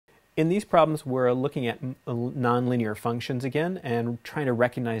In these problems, we're looking at nonlinear functions again and trying to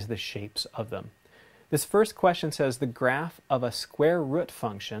recognize the shapes of them. This first question says the graph of a square root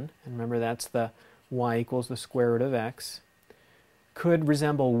function, and remember that's the y equals the square root of x, could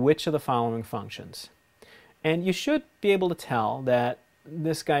resemble which of the following functions? And you should be able to tell that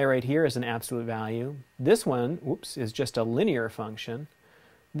this guy right here is an absolute value. This one, whoops, is just a linear function.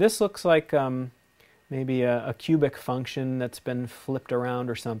 This looks like maybe a cubic function that's been flipped around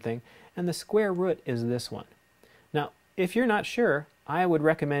or something. And the square root is this one. Now, if you're not sure, I would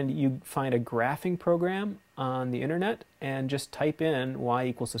recommend you find a graphing program on the internet and just type in y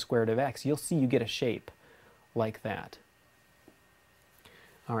equals the square root of x. You'll see you get a shape like that.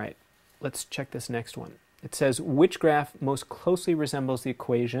 All right, let's check this next one. It says, which graph most closely resembles the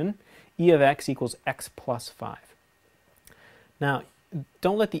equation e of x equals x plus 5? Now,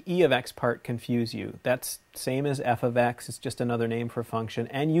 don't let the e of x part confuse you. That's same as f of x. It's just another name for a function.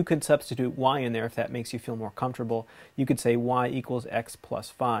 And you could substitute y in there if that makes you feel more comfortable. You could say y equals x plus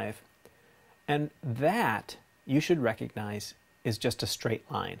 5. And that, you should recognize, is just a straight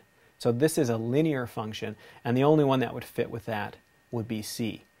line. So this is a linear function, and the only one that would fit with that would be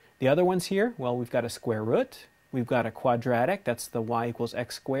c. The other ones here, well, we've got a square root, we've got a quadratic, that's the y equals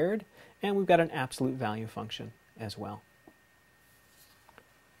x squared, and we've got an absolute value function as well.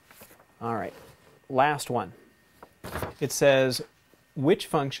 All right, last one. It says, which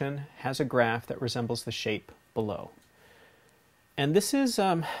function has a graph that resembles the shape below? And this is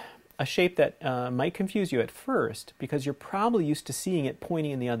a shape that might confuse you at first because you're probably used to seeing it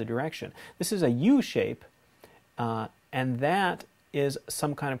pointing in the other direction. This is a U shape, and that is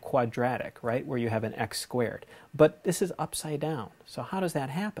some kind of quadratic, right, where you have an x squared. But this is upside down. So how does that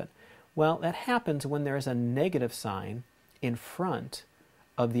happen? Well, that happens when there is a negative sign in front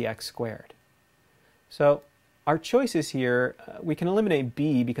of the x squared. So our choices here, we can eliminate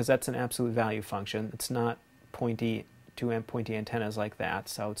b because that's an absolute value function. It's not pointy, two pointy antennas like that,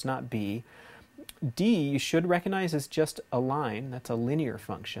 so it's not b. D you should recognize is just a line. That's a linear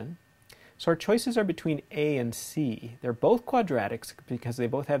function. So our choices are between a and c. They're both quadratics because they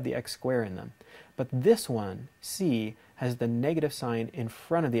both have the x squared in them. But this one, c, has the negative sign in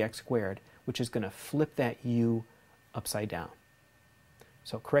front of the x squared, which is going to flip that u upside down.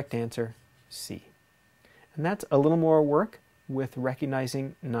 So correct answer, C. And that's a little more work with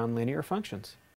recognizing nonlinear functions.